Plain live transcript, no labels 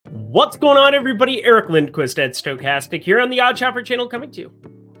What's going on, everybody? Eric Lindquist at Stochastic here on the Odd Shopper channel, coming to you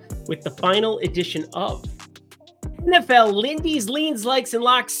with the final edition of NFL Lindy's Leans, Likes, and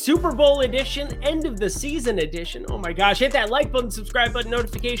Locks Super Bowl edition, end of the season edition. Oh my gosh, hit that like button, subscribe button,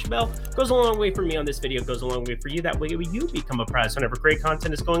 notification bell. Goes a long way for me on this video, goes a long way for you. That way you become a prize whenever great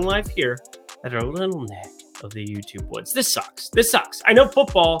content is going live here at our little neck of the YouTube woods. This sucks. I know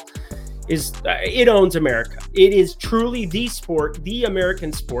football it owns America. It is truly the sport, the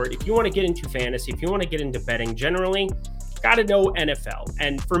American sport. If you want to get into fantasy, if you want to get into betting generally, got to know NFL.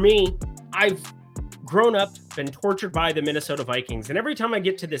 And for me, I've grown up, been tortured by the Minnesota Vikings. And every time I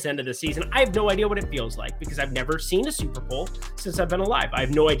get to this end of the season, I have no idea what it feels like because I've never seen a Super Bowl since I've been alive. I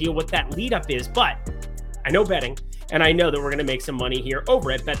have no idea what that lead up is, but I know betting. And I know that we're going to make some money here over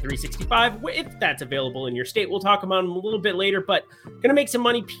at Bet365, if that's available in your state. We'll talk about them a little bit later, but going to make some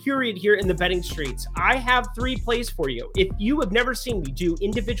money, period, here in the betting streets. I have 3 plays for you. If you have never seen me do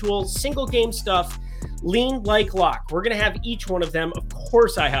individual single game stuff, lean, like, lock, we're going to have each one of them. Of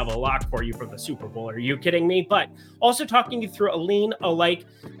course, I have a lock for you for the Super Bowl. Are you kidding me? But also talking you through a lean, a like.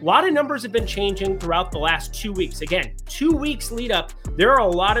 A lot of numbers have been changing throughout the last 2 weeks. Again, 2 weeks lead up. There are a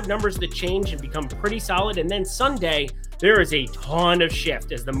lot of numbers that change and become pretty solid. And then Sunday, there is a ton of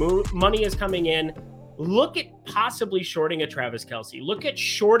shift as the money is coming in. Look at possibly shorting a Travis Kelce. Look at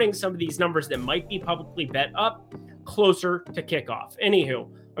shorting some of these numbers that might be publicly bet up closer to kickoff. Anywho,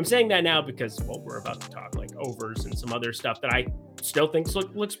 I'm saying that now because, well, we're about to talk like overs and some other stuff that I still think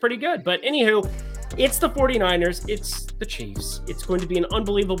looks pretty good. But anywho, it's the 49ers. It's the Chiefs. It's going to be an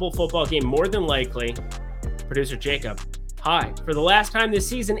unbelievable football game, more than likely. Producer Jacob, hi. For the last time this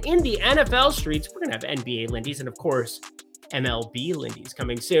season in the NFL streets, we're going to have NBA Lindy's and, of course, MLB Lindy's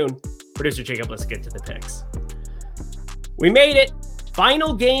coming soon. Producer Jacob, let's get to the picks. We made it.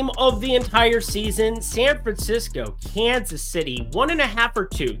 Final game of the entire season. San Francisco, Kansas City, 1.5 or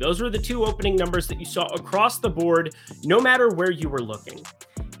 2. Those were the 2 opening numbers that you saw across the board, no matter where you were looking.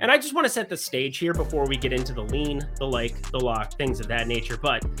 And I just want to set the stage here before we get into the lean, the like, the lock, things of that nature.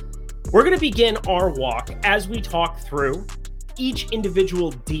 But we're going to begin our walk as we talk through each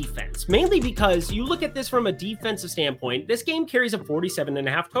individual defense, mainly because you look at this from a defensive standpoint. This game carries a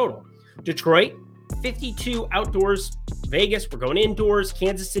 47.5 total. Detroit, 52 outdoors. Vegas, we're going indoors.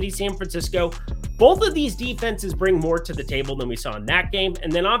 Kansas City, San Francisco. Both of these defenses bring more to the table than we saw in that game.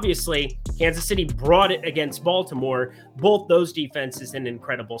 And then obviously, Kansas City brought it against Baltimore. Both those defenses in an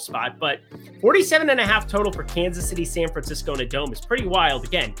incredible spot. But 47.5 total for Kansas City, San Francisco in a dome is pretty wild.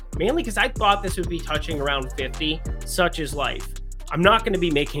 Again, mainly because I thought this would be touching around 50. Such is life. I'm not going to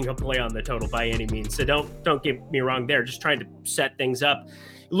be making a play on the total by any means. So don't get me wrong there. Just trying to set things up.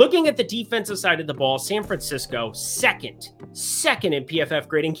 Looking at the defensive side of the ball, San Francisco, second in PFF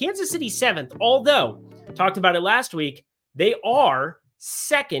grading. Kansas City, 7th. Although, talked about it last week, they are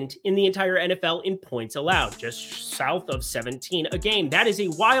second in the entire NFL in points allowed, just south of 17 a game. That is a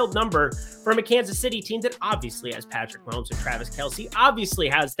wild number from a Kansas City team that obviously has Patrick Mahomes and Travis Kelce, obviously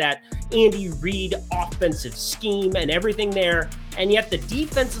has that Andy Reid offensive scheme and everything there. And yet the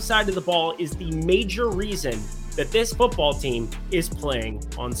defensive side of the ball is the major reason that this football team is playing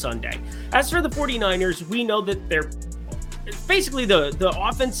on Sunday. As for the 49ers, we know that they're basically the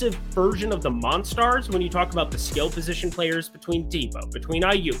offensive version of the Monstars when you talk about the skill position players between Debo, between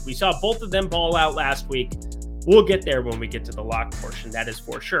Ayuk. We saw both of them ball out last week. We'll get there when we get to the lock portion, that is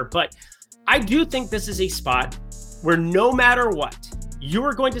for sure. But I do think this is a spot where no matter what, you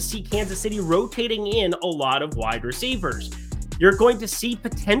are going to see Kansas City rotating in a lot of wide receivers. You're going to see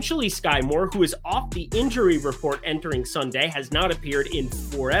potentially Sky Moore, who is off the injury report entering Sunday, has not appeared in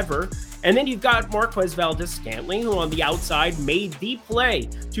forever. And then you've got Marquez Valdes-Scantling, who on the outside made the play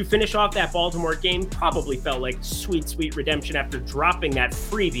to finish off that Baltimore game. Probably felt like sweet redemption after dropping that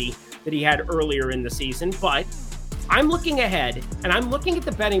freebie that he had earlier in the season. But I'm looking ahead, and I'm looking at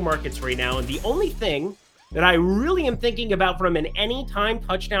the betting markets right now, and the only thing that I really am thinking about from an anytime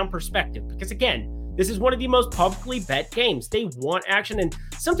touchdown perspective, because again, this is one of the most publicly bet games. They want action, and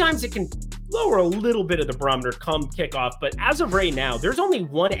sometimes it can lower a little bit of the barometer come kickoff. But as of right now, there's only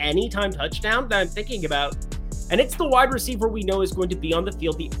one anytime touchdown that I'm thinking about, and it's the wide receiver we know is going to be on the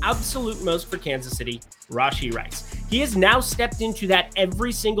field the absolute most for Kansas City, Rashee Rice. He has now stepped into that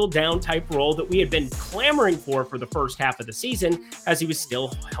every single down type role that we had been clamoring for the first half of the season, as he was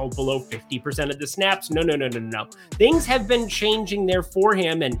still held below 50% of the snaps. No. Things have been changing there for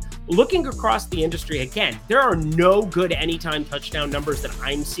him, and looking across the industry, again, there are no good anytime touchdown numbers that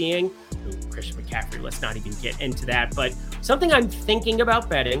I'm seeing. Christian McCaffrey, let's not even get into that, but something I'm thinking about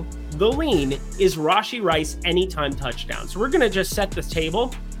betting, the lean, is Rashee Rice anytime touchdown. So we're going to just set the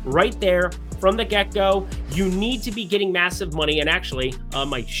table. right there from the get-go. You need to be getting massive money. And actually,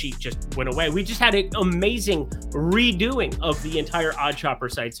 my sheet just went away. We just had an amazing redoing of the entire Odd Chopper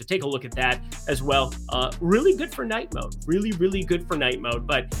site. So take a look at that as well. Really good for night mode. Really, really good for night mode.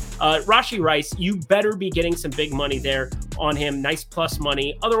 But Rashee Rice, you better be getting some big money there on him. Nice plus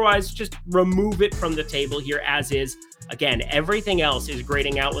money. Otherwise, just remove it from the table here as is. Again, everything else is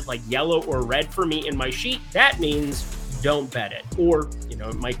grading out with like yellow or red for me in my sheet. That means don't bet it. Or,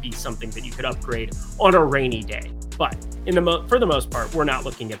 it might be something that you could upgrade on a rainy day. But for the most part, we're not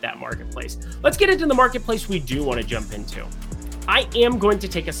looking at that marketplace. Let's get into the marketplace we do want to jump into. I am going to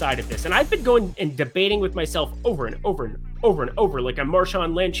take a side of this, and I've been going and debating with myself over and over and over and over, like I'm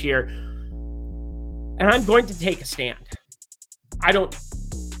Marshawn Lynch here, and I'm going to take a stand.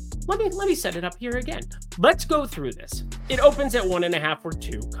 Let me set it up here again. Let's go through this. It opens at 1.5 or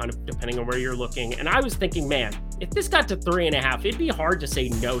 2, kind of depending on where you're looking. And I was thinking, man, if this got to 3.5, it'd be hard to say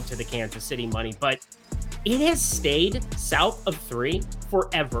no to the Kansas City money, but it has stayed south of 3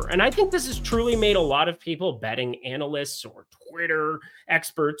 forever. And I think this has truly made a lot of people, betting analysts or Twitter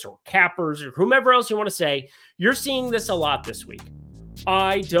experts or cappers or whomever else you want to say, you're seeing this a lot this week.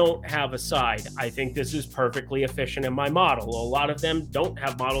 I don't have a side. I think this is perfectly efficient in my model. A lot of them don't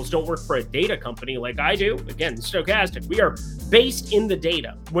have models, don't work for a data company like I do. Again, Stokastic, we are based in the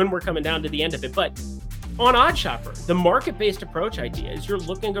data when we're coming down to the end of it. But on Odd Chopper, the market-based approach idea is you're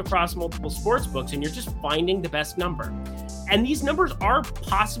looking across multiple sports books and you're just finding the best number. And these numbers are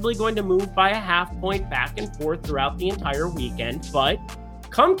possibly going to move by a half point back and forth throughout the entire weekend. But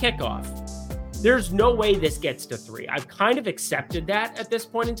come kickoff, there's no way this gets to 3. I've kind of accepted that at this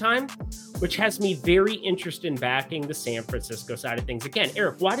point in time, which has me very interested in backing the San Francisco side of things. Again,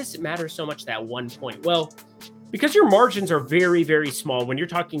 Eric, why does it matter so much that 1 point? Well, because your margins are very, very small when you're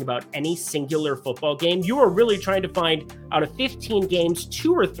talking about any singular football game. You are really trying to find out of 15 games,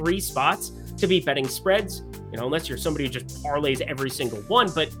 2 or 3 spots to be betting spreads, unless you're somebody who just parlays every single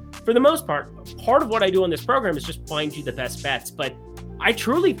one. But for the most part of what I do on this program is just find you the best bets. But I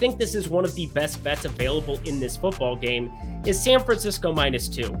truly think this is one of the best bets available in this football game is San Francisco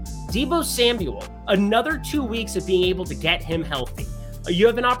 -2. Deebo Samuel, another 2 weeks of being able to get him healthy. You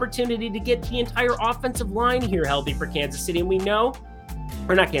have an opportunity to get the entire offensive line here healthy for Kansas City. And we know,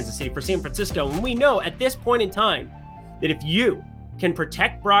 or not Kansas City, for San Francisco. And we know at this point in time that if you can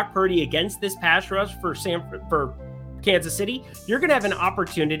protect Brock Purdy against this pass rush for Kansas City, you're going to have an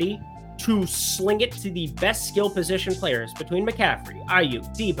opportunity to sling it to the best skill position players between McCaffrey, Ayuk,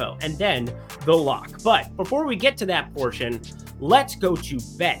 Deebo, and then the lock. But before we get to that portion, let's go to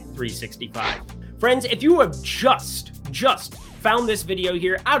Bet365. Friends, if you have just found this video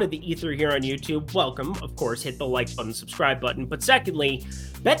here out of the ether here on YouTube, welcome. Of course, hit the like button, subscribe button. But secondly,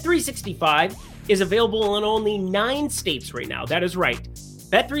 Bet365 is available in only 9 states right now. That is right.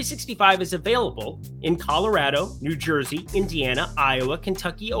 Bet365 is available in Colorado, New Jersey, Indiana, Iowa,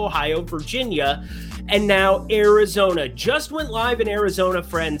 Kentucky, Ohio, Virginia, and now Arizona. Just went live in Arizona,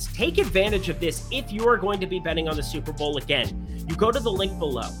 friends. Take advantage of this if you are going to be betting on the Super Bowl again. You go to the link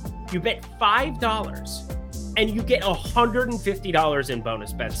below. You bet $5 and you get $150 in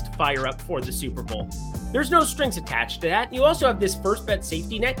bonus bets to fire up for the Super Bowl. There's no strings attached to that. You also have this first bet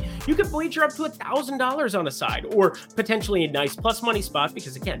safety net. You can wager up to $1,000 on a side or potentially a nice plus money spot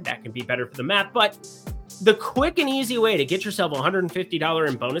because, again, that can be better for the math. But the quick and easy way to get yourself $150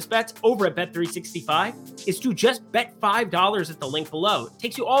 in bonus bets over at Bet365 is to just bet $5 at the link below. It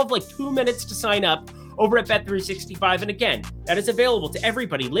takes you all of like 2 minutes to sign up over at Bet365. And again, that is available to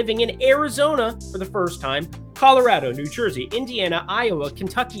everybody living in Arizona for the first time, Colorado, New Jersey, Indiana, Iowa,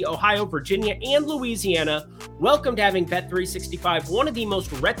 Kentucky, Ohio, Virginia, and Louisiana. Welcome to having Bet365, one of the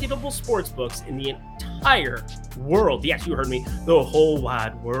most reputable sports books in the entire world. Yes, you heard me. The whole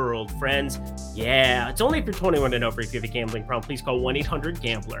wide world, friends. Yeah, it's only if you're 21 and over. If you have a gambling problem, please call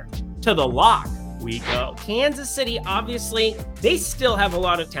 1-800-GAMBLER. To the lock we go. Kansas City, obviously, they still have a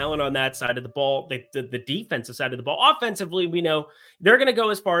lot of talent on that side of the ball, the defensive side of the ball. Offensively, we know they're going to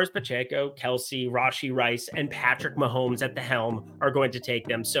go as far as Pacheco, Kelsey, Rashee Rice, and Patrick Mahomes at the helm are going to take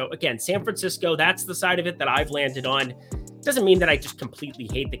them. So again, San Francisco, that's the side of it that I've landed on. Doesn't mean that I just completely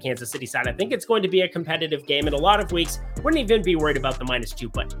hate the Kansas City side. I think it's going to be a competitive game. In a lot of weeks, wouldn't even be worried about the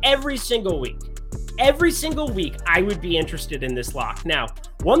 -2, but every single week, I would be interested in this lock. Now,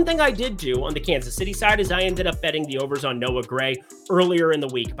 one thing I did do on the Kansas City side is I ended up betting the overs on Noah Gray earlier in the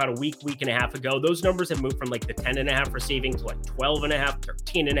week, about a week and a half ago. Those numbers have moved from like the 10.5 receiving to like 12.5,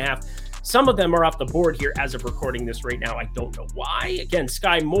 13.5. Some of them are off the board here as of recording this right now. I don't know why. Again,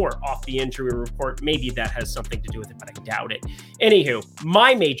 Sky Moore off the injury report. Maybe that has something to do with it, but I doubt it. Anywho,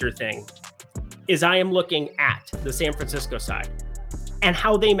 my major thing is I am looking at the San Francisco side. and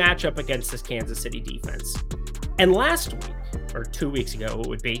how they match up against this Kansas City defense. And last week, or 2 weeks ago it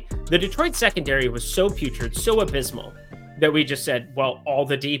would be, the Detroit secondary was so putrid, so abysmal, that we just said, well, all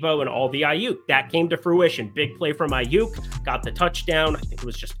the Debo and all the Ayuk. That came to fruition. Big play from Ayuk, got the touchdown. I think it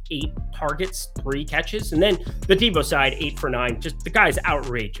was just 8 targets, 3 catches. And then the Debo side, 8 for 9. Just the guy is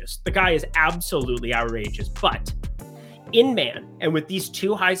outrageous. The guy is absolutely outrageous. But in man, and with these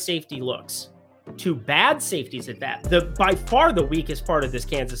 2 high safety looks, 2 bad safeties at that, by far the weakest part of this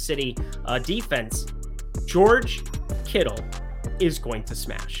Kansas City defense, George Kittle is going to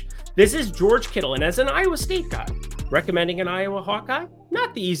smash. This is George Kittle, and as an Iowa State guy, recommending an Iowa Hawkeye,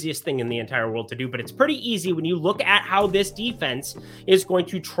 not the easiest thing in the entire world to do, but it's pretty easy when you look at how this defense is going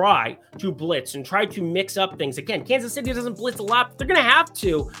to try to blitz and try to mix up things. Again, Kansas City doesn't blitz a lot, but they're going to have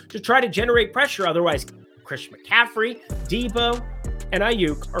to try to generate pressure. Otherwise, Christian McCaffrey, Debo, and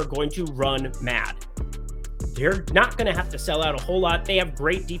Ayuk are going to run mad. They're not going to have to sell out a whole lot. They have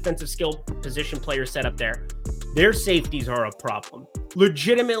great defensive skill position players set up there. Their safeties are a problem.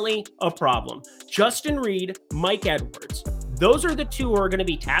 Legitimately a problem. Justin Reed, Mike Edwards. Those are the 2 who are going to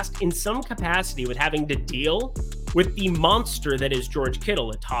be tasked in some capacity with having to deal with the monster that is George Kittle,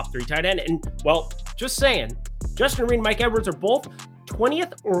 a top 3 tight end. And, well, just saying, Justin Reed and Mike Edwards are both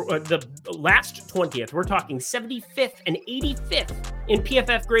 20th or the last 20th. We're talking 75th and 85th in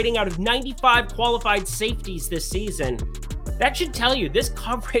PFF grading out of 95 qualified safeties this season. That should tell you this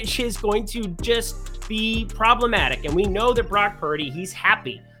coverage is going to just be problematic. And we know that Brock Purdy, he's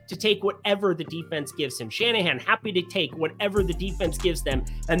happy to take whatever the defense gives him. Shanahan, happy to take whatever the defense gives them.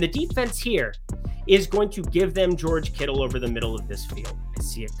 And the defense here is going to give them George Kittle over the middle of this field. I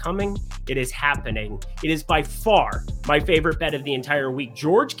see it coming. It is happening. It is by far my favorite bet of the entire week.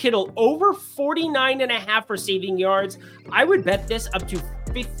 George Kittle over 49.5 receiving yards. I would bet this up to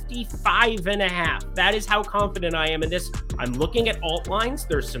 55.5. That is how confident I am in this. I'm looking at alt lines.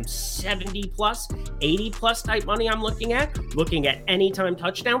 There's some 70 plus, 80 plus type money I'm looking at anytime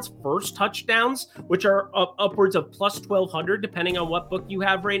touchdowns, first touchdowns, which are upwards of plus 1,200, depending on what book you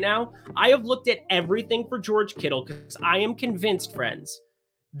have right now. I have looked at everything for George Kittle because I am convinced, friends,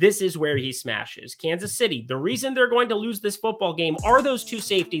 this is where he smashes. Kansas City, the reason they're going to lose this football game are those 2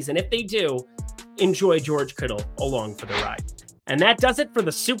 safeties. And if they do, enjoy George Kittle along for the ride. And that does it for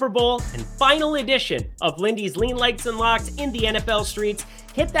the Super Bowl and final edition of Lindy's Lean Likes and Locks in the NFL streets.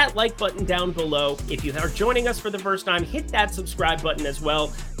 Hit that like button down below. If you are joining us for the first time, hit that subscribe button as well.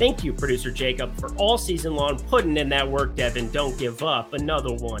 Thank you, producer Jacob, for all season long putting in that work, Devin. Don't give up.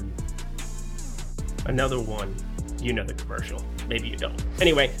 Another one. You know the commercial. Maybe you don't.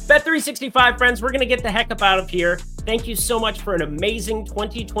 Anyway, Bet365, friends, we're going to get the heck up out of here. Thank you so much for an amazing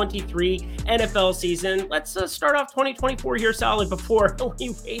 2023 NFL season. Let's start off 2024 here solid before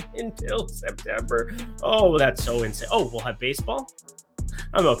we wait until September. Oh, that's so insane. Oh, we'll have baseball?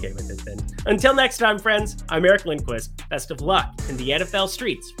 I'm okay with it then. Until next time, friends, I'm Eric Lindquist. Best of luck in the NFL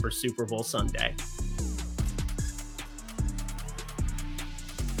streets for Super Bowl Sunday.